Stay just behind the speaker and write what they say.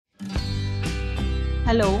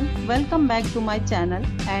Hello, welcome back to my channel,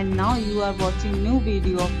 and now you are watching new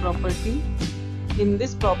video of property. In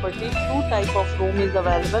this property, two type of room is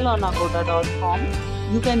available on agoda.com.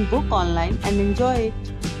 You can book online and enjoy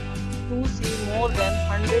it. To see more than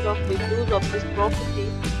 100 of reviews of this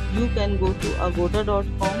property, you can go to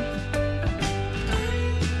agoda.com.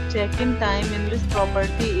 Check-in time in this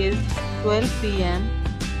property is 12 p.m.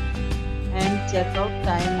 and check-out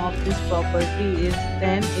time of this property is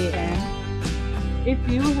 10 a.m. If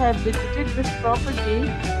you have visited this property,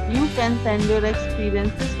 you can send your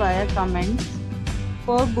experiences via comments.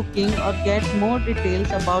 For booking or get more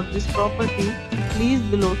details about this property, please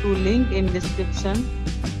below to link in description.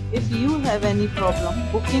 If you have any problem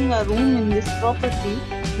booking a room in this property,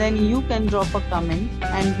 then you can drop a comment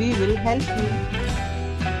and we will help you.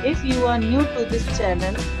 If you are new to this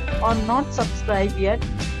channel or not subscribed yet,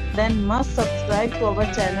 then must subscribe to our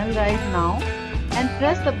channel right now and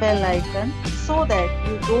press the bell icon so that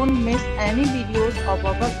you don't miss any videos of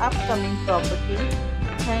our upcoming property.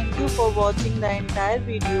 Thank you for watching the entire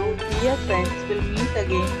video. Dear friends, we'll meet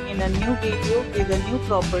again in a new video with a new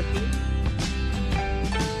property.